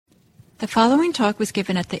The following talk was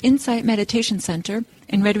given at the Insight Meditation Center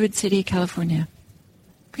in Redwood City, California.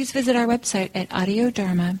 Please visit our website at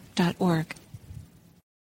audiodharma.org.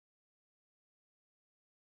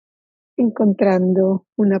 Encontrando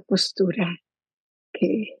una postura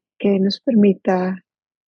que nos permita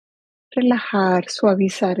relajar,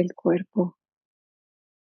 suavizar el cuerpo.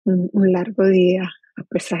 Un largo día a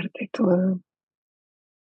pesar de todo.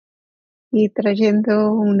 Y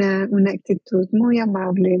trayendo una actitud muy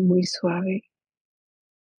amable, muy suave.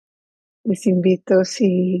 Les invito,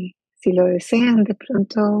 si lo desean, de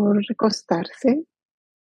pronto recostarse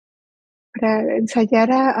para ensayar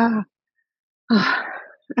a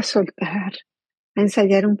soltar, a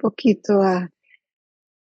ensayar un poquito a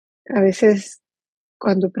veces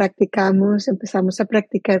cuando empezamos a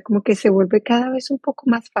practicar, como que se vuelve cada vez un poco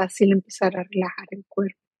más fácil empezar a relajar el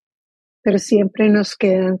cuerpo. Pero siempre nos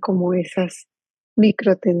quedan como esas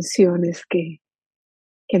microtensiones que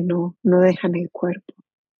no dejan el cuerpo.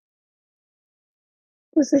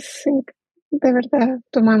 Entonces, de verdad,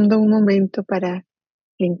 tomando un momento para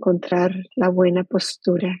encontrar la buena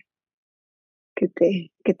postura que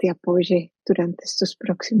te apoye durante estos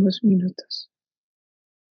próximos minutos.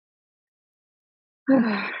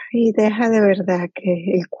 Y deja de verdad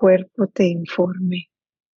que el cuerpo te informe.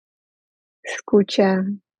 Escucha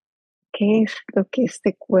qué es lo que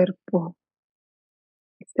este cuerpo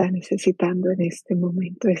está necesitando en este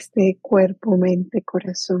momento, este cuerpo, mente,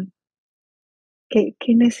 corazón. ¿Qué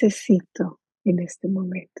necesito en este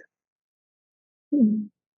momento?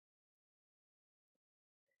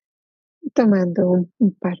 Tomando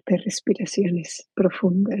un par de respiraciones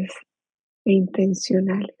profundas e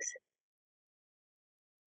intencionales.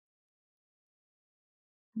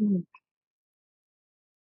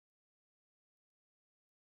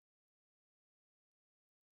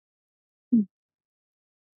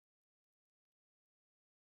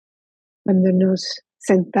 Cuando nos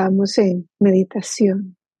sentamos en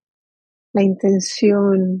meditación, la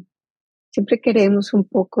intención, siempre queremos un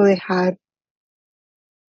poco dejar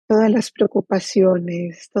todas las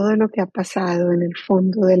preocupaciones, todo lo que ha pasado en el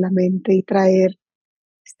fondo de la mente y traer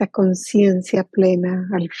esta conciencia plena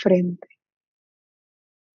al frente.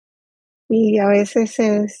 Y a veces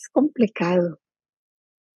es complicado.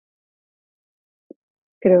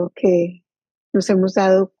 Creo que nos hemos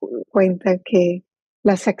dado cuenta que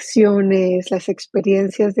las acciones, las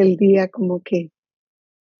experiencias del día como que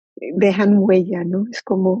dejan huella, ¿no? Es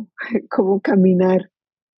como caminar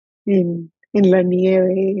en la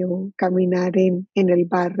nieve o caminar en el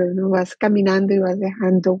barro, ¿no? Vas caminando y vas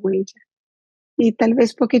dejando huella. Y tal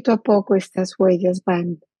vez poquito a poco estas huellas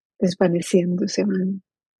van desvaneciéndose, van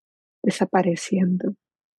desapareciendo.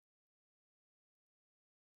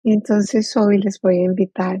 Y entonces hoy les voy a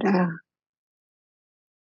invitar a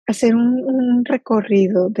hacer un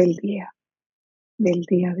recorrido del día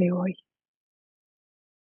de hoy.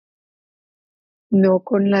 No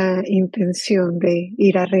con la intención de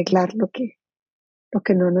ir a arreglar lo que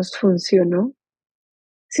no nos funcionó,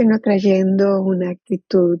 sino trayendo una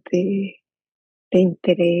actitud de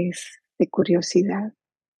interés, de curiosidad.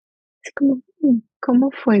 Es como, ¿cómo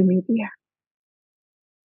fue mi día?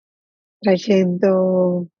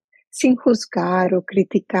 Trayendo, sin juzgar o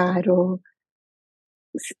criticar o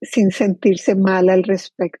sin sentirse mal al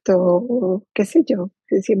respecto, o qué sé yo,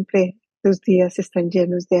 que siempre los días están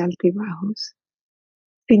llenos de altibajos,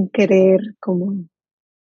 sin querer como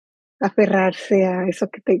aferrarse a eso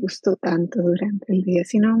que te gustó tanto durante el día,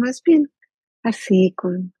 sino más bien así,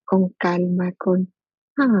 con calma, con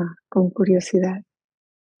curiosidad,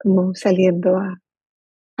 como saliendo a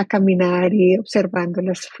caminar y observando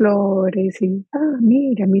las flores y,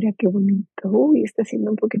 mira qué bonito, uy, está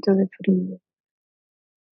haciendo un poquito de frío.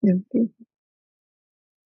 En fin.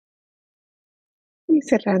 Y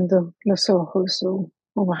cerrando los ojos o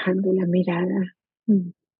bajando la mirada.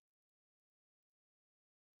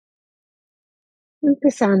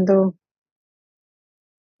 Empezando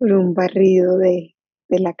por un barrido de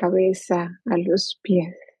la cabeza a los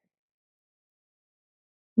pies,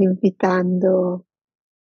 invitando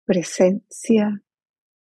presencia,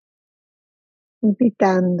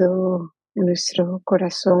 invitando a nuestro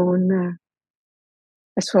corazón a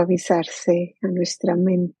suavizarse, a nuestra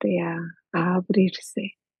mente a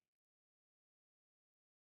abrirse.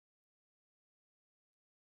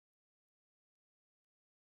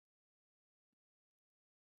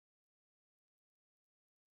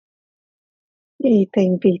 Y te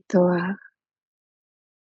invito a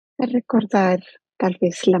recordar tal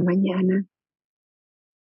vez la mañana,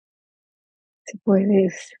 si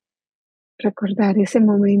puedes recordar ese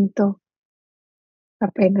momento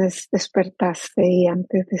apenas despertaste y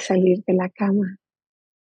antes de salir de la cama.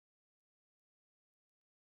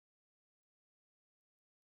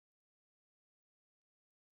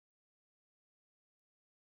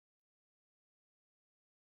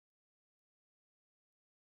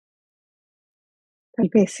 tal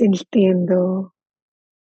vez sintiendo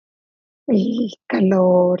el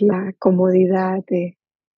calor, la comodidad de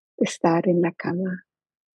estar en la cama,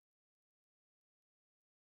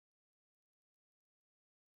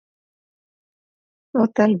 o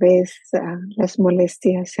tal vez las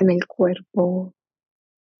molestias en el cuerpo,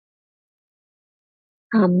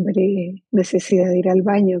 hambre, necesidad de ir al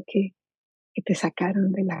baño que te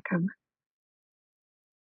sacaron de la cama.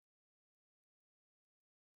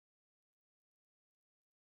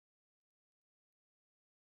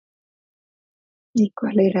 ¿Y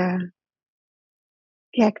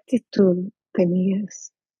qué actitud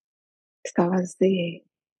tenías? ¿Estabas de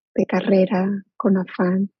carrera, con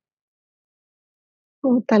afán,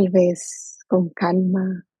 o tal vez con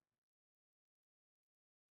calma?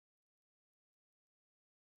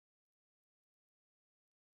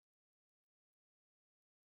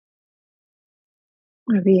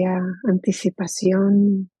 ¿Había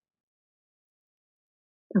anticipación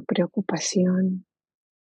o preocupación?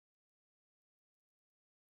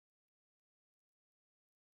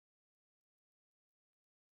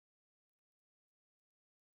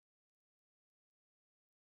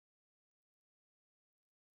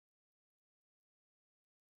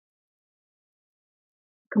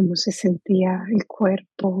 ¿Cómo se sentía el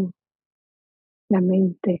cuerpo, la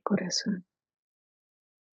mente, el corazón?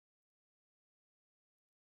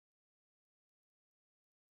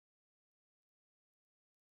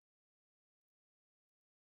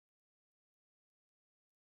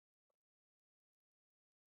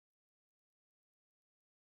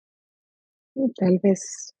 Y tal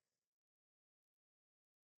vez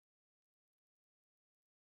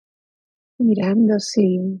mirando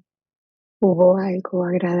si hubo algo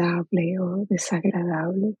agradable o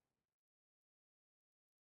desagradable,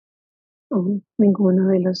 o ninguno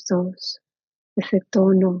de los dos, ese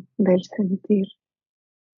tono del sentir.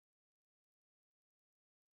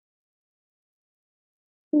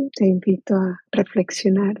 Te invito a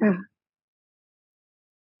reflexionar a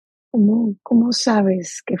cómo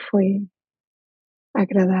sabes que fue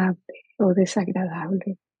agradable o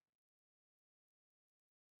desagradable.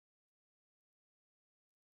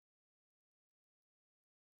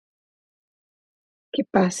 ¿Qué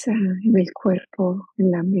pasa en el cuerpo,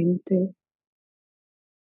 en la mente?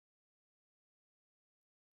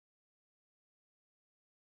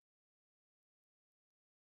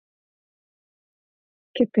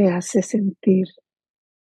 ¿Qué te hace sentir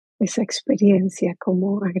esa experiencia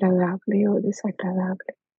como agradable o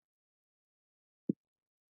desagradable?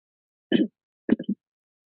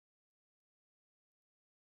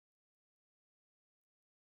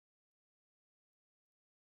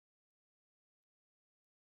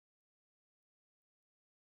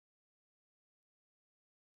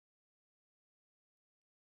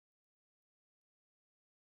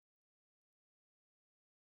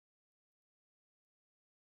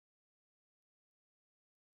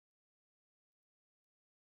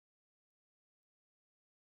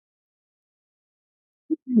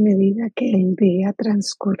 A medida que el día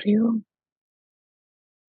transcurrió,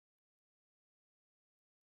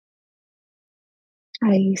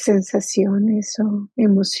 hay sensaciones o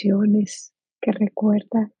emociones que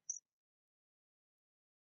recuerdas,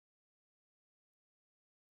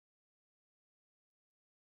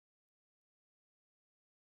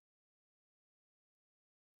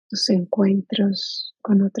 tus encuentros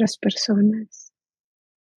con otras personas,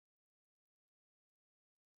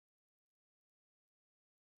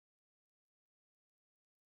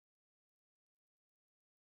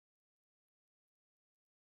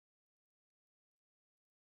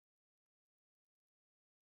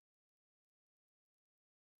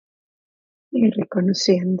 y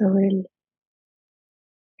reconociendo el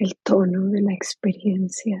tono de la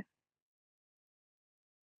experiencia.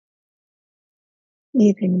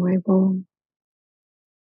 Y de nuevo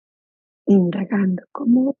indagando,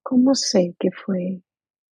 ¿cómo sé que fue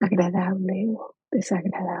agradable o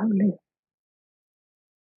desagradable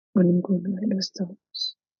o ninguno de los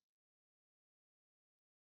dos?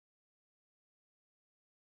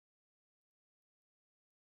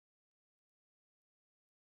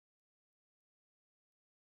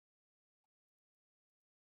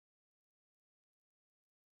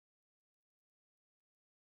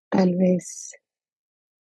 Tal vez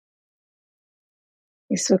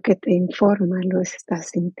eso que te informa lo estás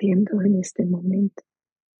sintiendo en este momento.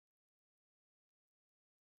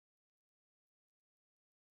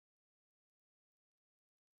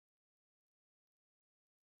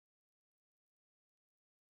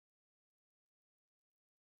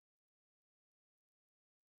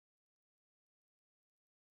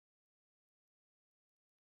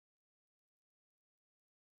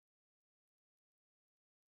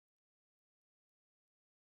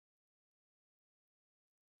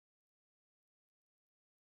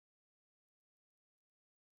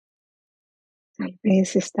 Tal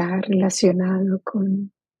vez está relacionado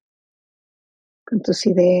con tus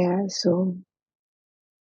ideas o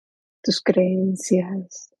tus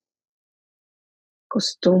creencias,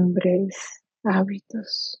 costumbres,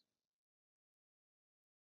 hábitos.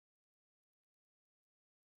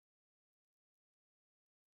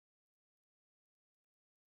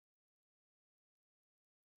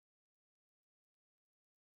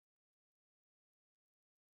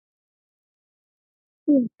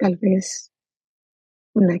 Y tal vez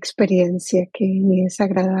una experiencia que ni es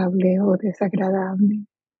agradable o desagradable,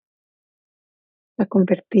 la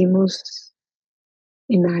convertimos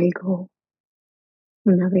en algo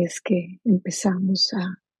una vez que empezamos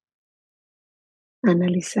a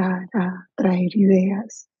analizar, a traer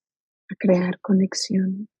ideas, a crear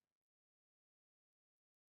conexión.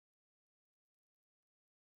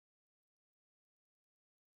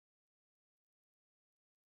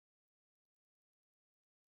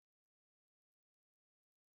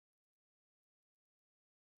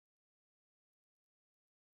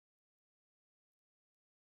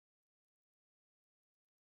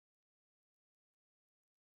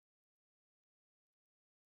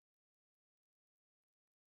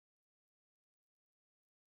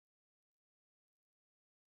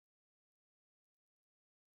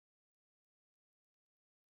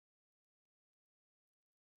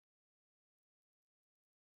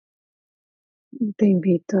 Te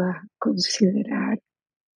invito a considerar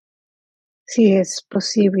si es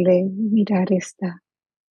posible mirar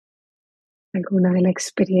alguna de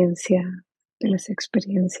las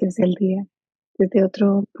experiencias del día desde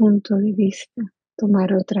otro punto de vista,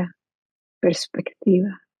 tomar otra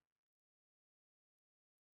perspectiva.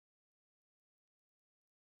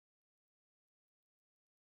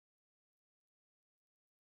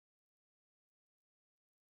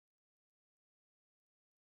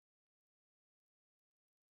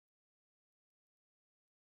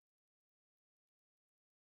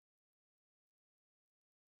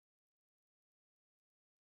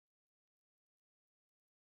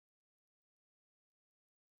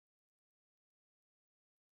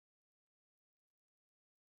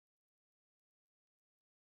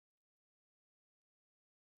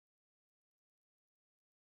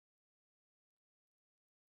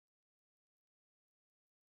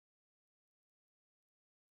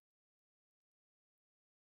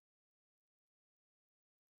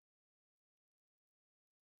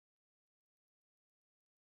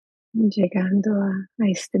 Llegando a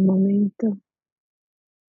este momento,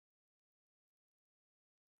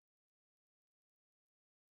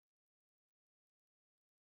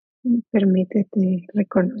 permítete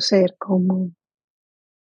reconocer cómo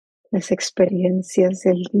las experiencias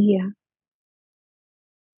del día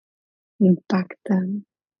impactan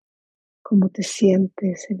cómo te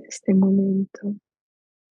sientes en este momento,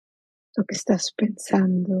 lo que estás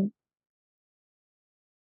pensando,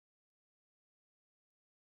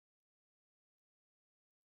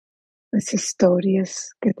 las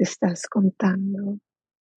historias que te estás contando,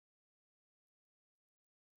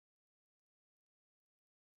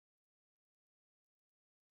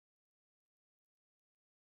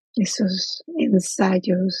 esos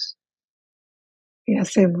ensayos que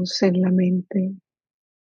hacemos en la mente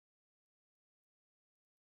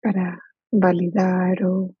para validar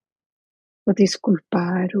o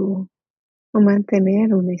disculpar o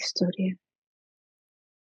mantener una historia.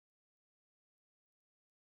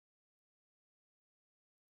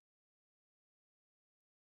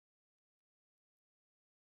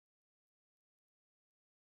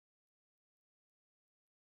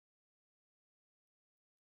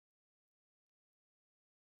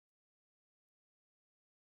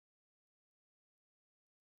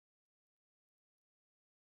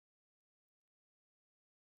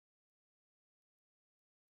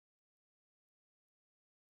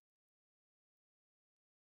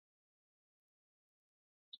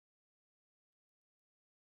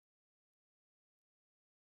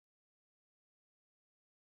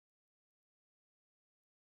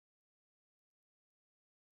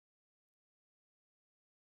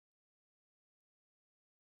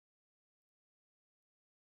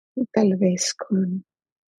 Y tal vez con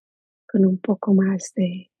un poco más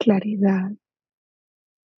de claridad,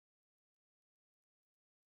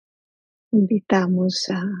 invitamos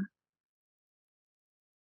a,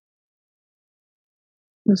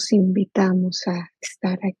 nos invitamos a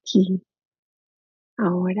estar aquí,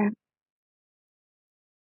 ahora,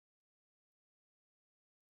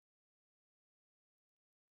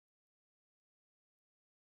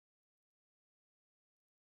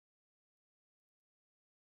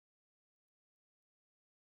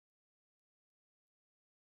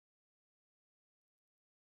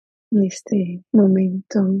 en este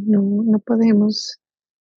momento. No podemos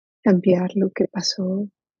cambiar lo que pasó.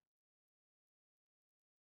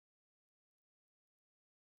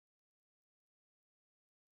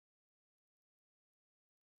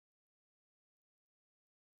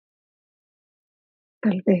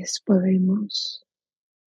 Tal vez podemos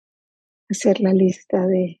hacer la lista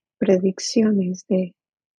de predicciones de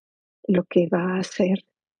lo que va a hacer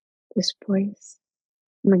después,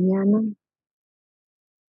 mañana,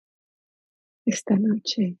 esta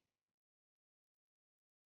noche,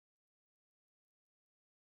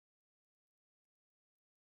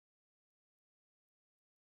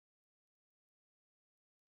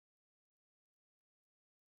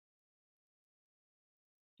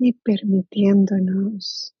 y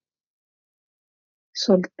permitiéndonos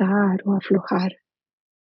soltar o aflojar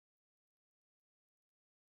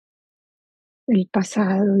el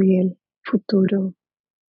pasado y el futuro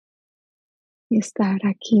y estar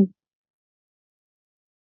aquí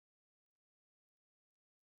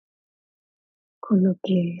con lo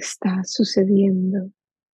que está sucediendo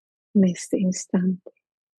en este instante.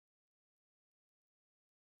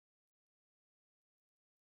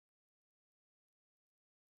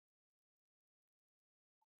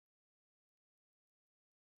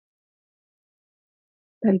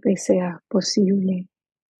 Tal vez sea posible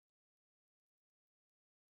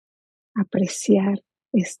apreciar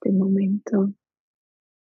este momento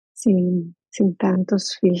sin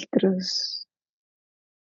tantos filtros,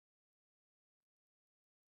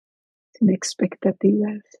 sin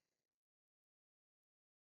expectativas.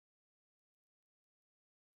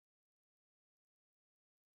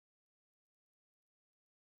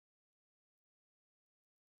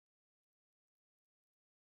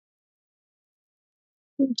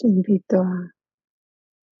 Te invito a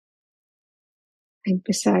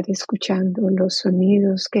empezar escuchando los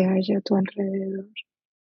sonidos que hay a tu alrededor.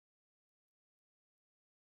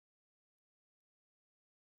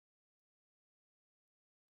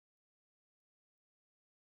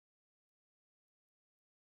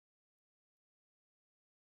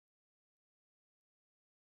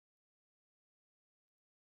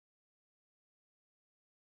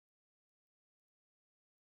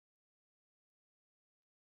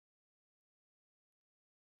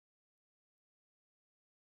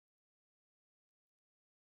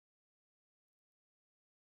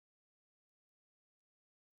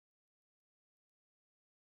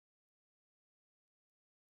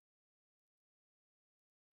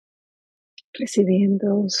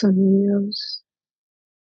 Recibiendo sonidos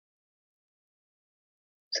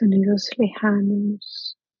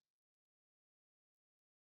lejanos.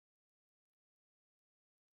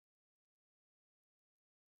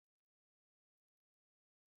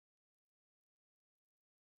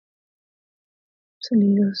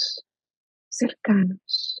 Sonidos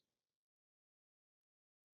cercanos.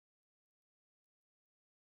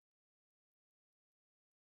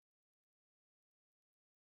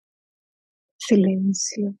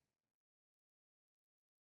 Silencio.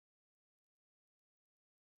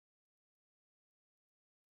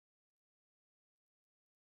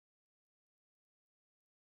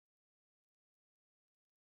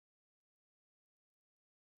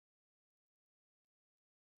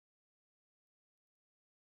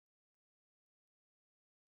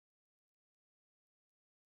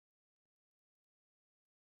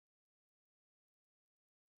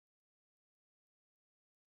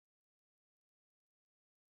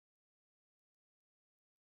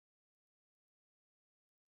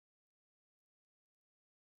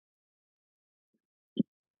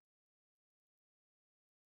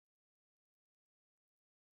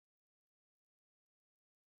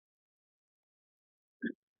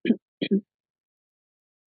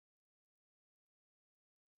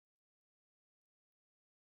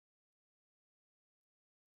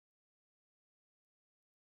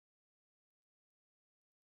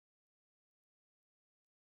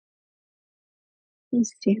 Y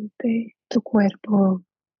siente tu cuerpo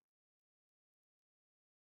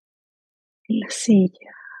en la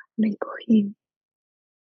silla, en el cojín.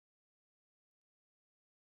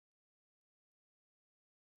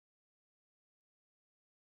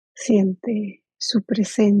 Siente su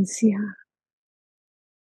presencia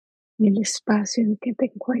en el espacio en que te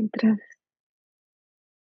encuentras.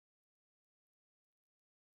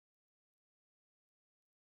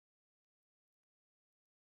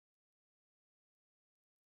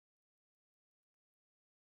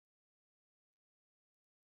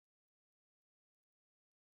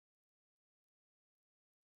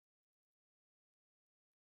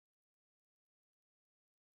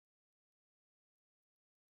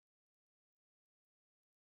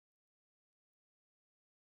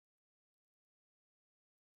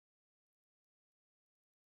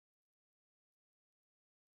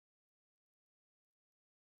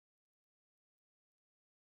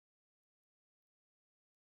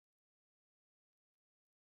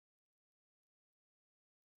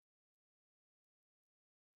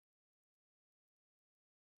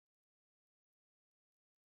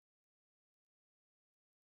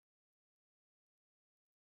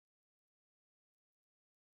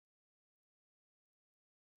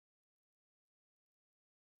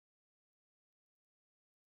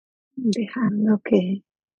 dejando que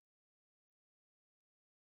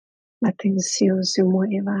la atención se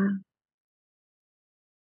mueva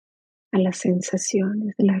a las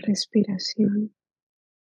sensaciones de la respiración.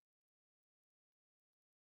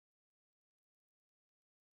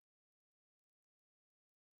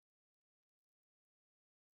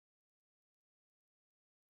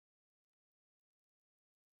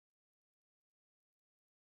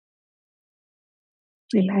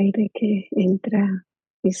 El aire que entra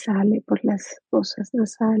y sale por las fosas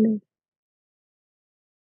nasales,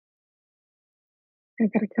 la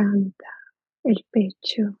garganta, el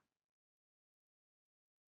pecho,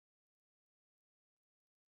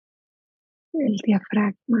 el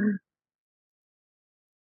diafragma,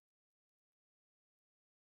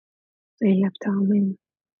 el abdomen.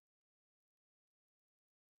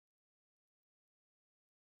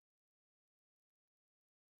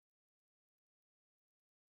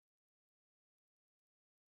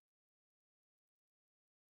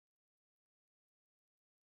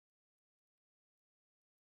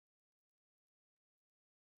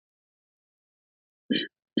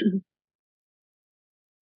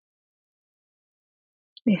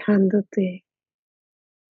 Dejándote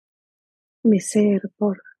mecer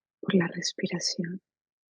por la respiración.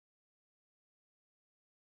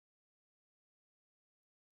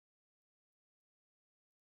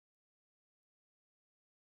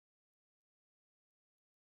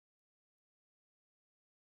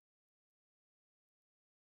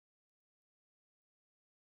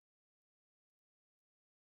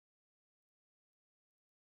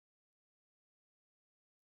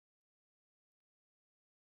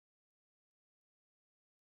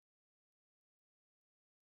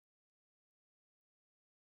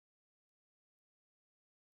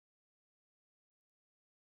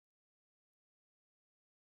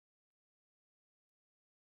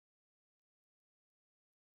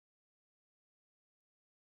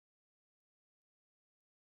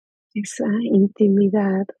 Esa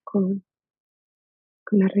intimidad con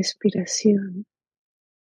la respiración,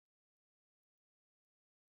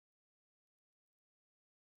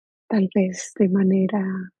 tal vez de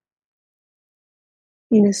manera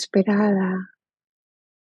inesperada,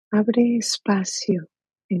 abre espacio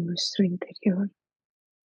en nuestro interior.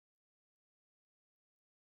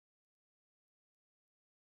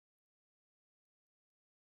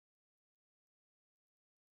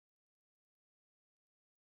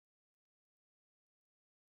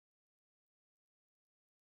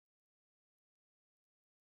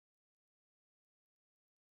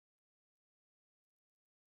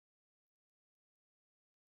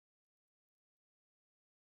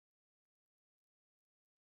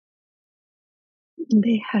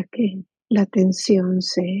 Deja que la atención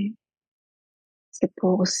se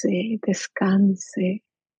pose, descanse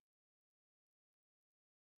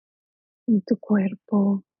en tu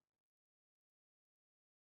cuerpo,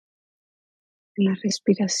 en la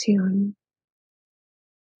respiración,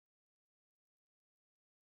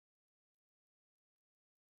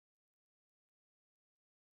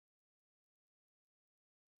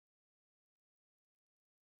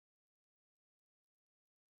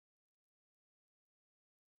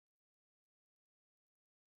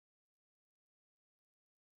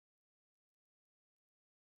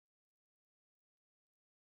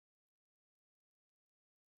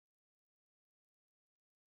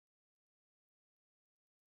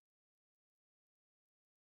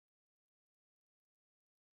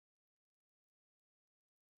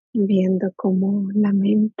 viendo cómo la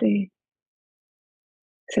mente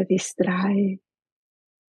se distrae,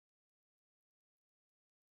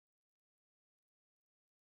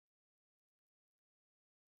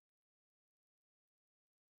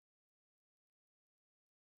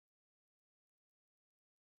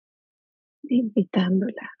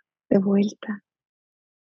 invitándola de vuelta.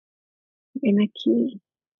 Ven aquí,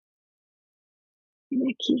 ven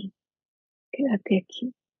aquí, quédate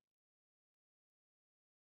aquí.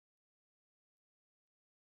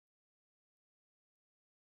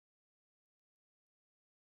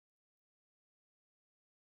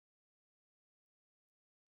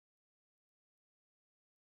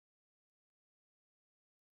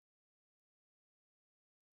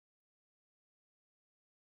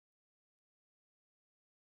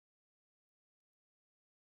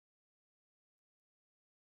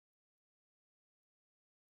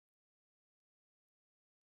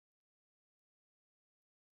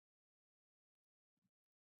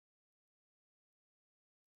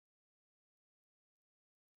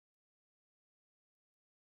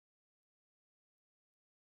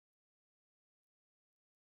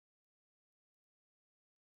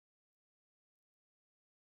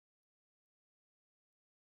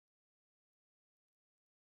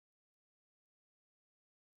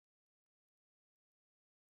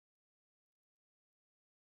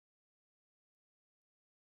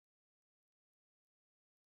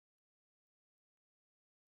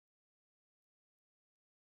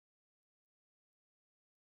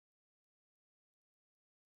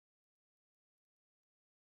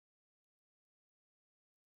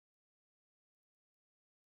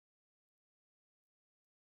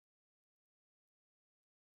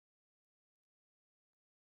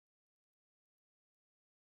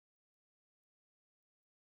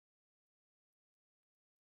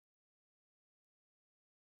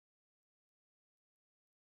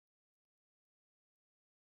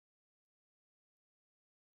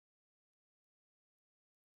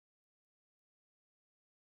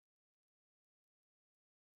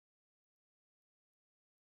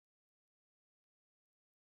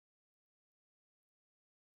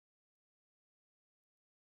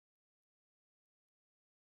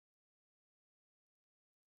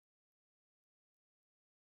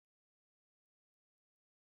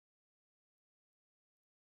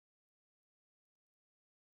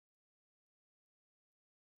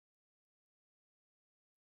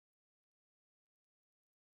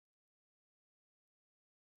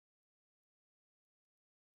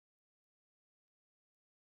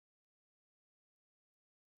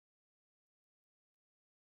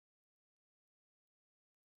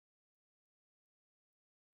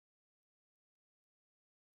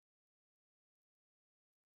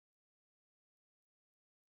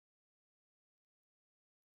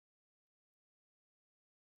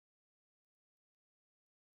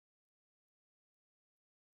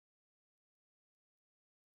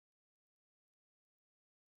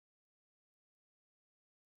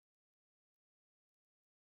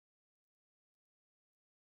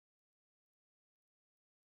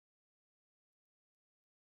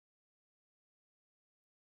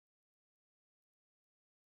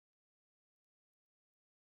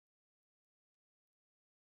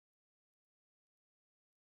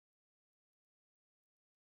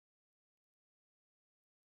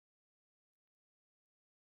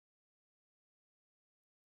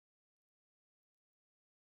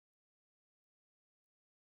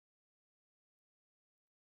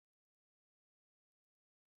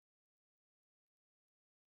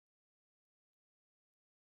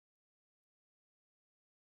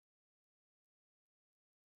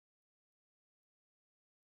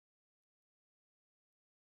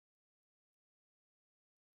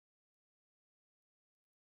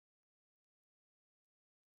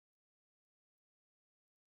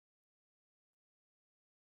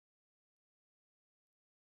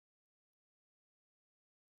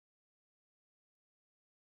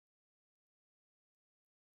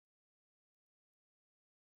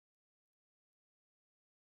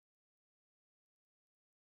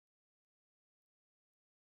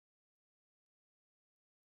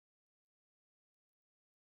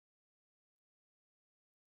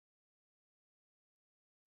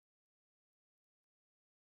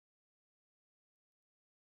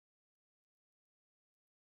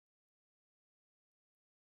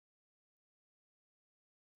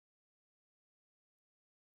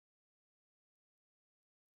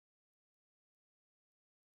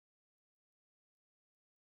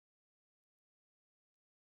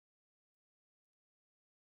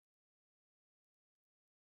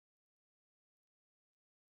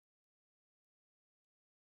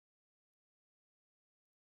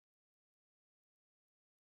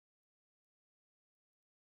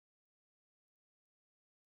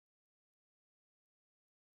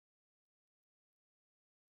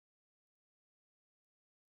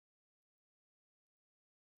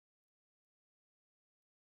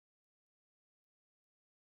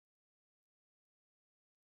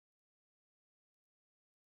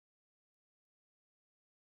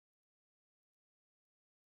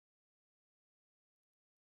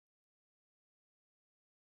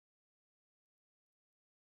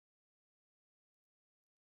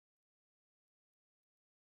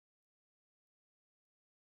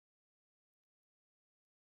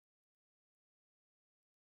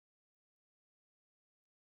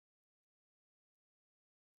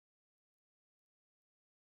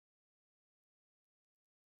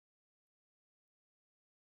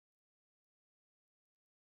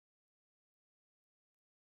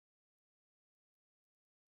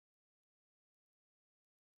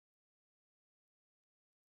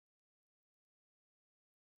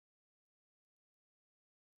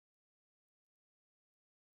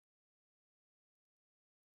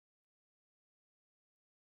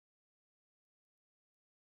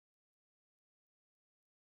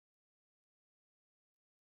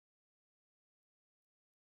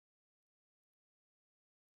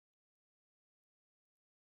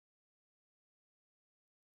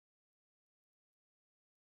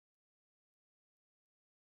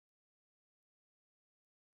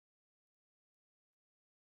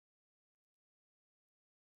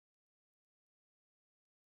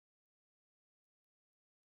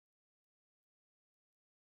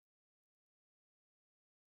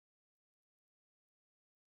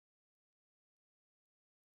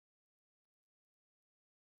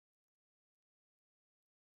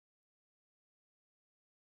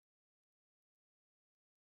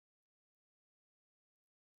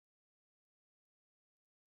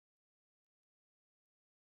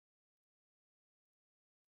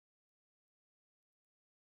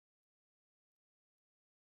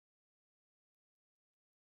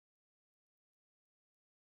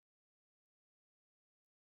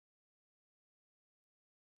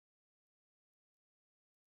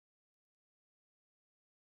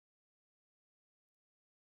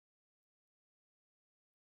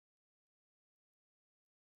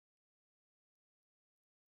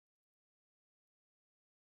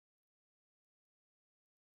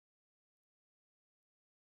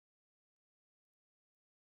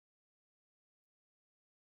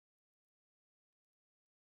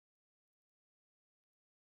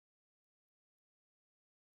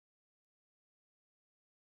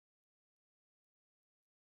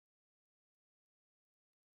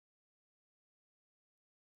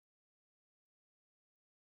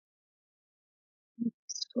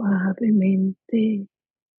 suavemente,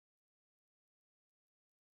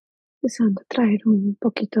 empezando a traer un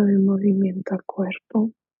poquito de movimiento al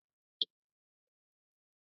cuerpo,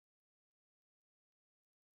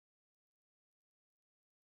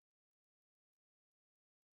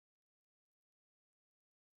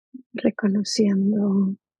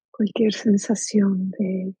 reconociendo cualquier sensación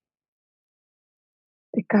de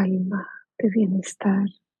calma, de bienestar,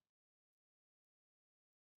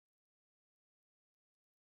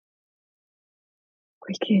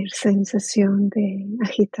 cualquier sensación de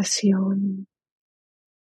agitación,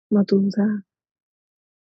 no duda,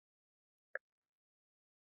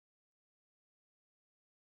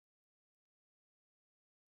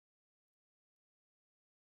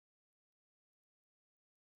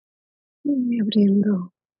 y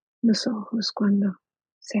abriendo los ojos cuando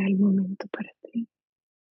sea el momento para ti.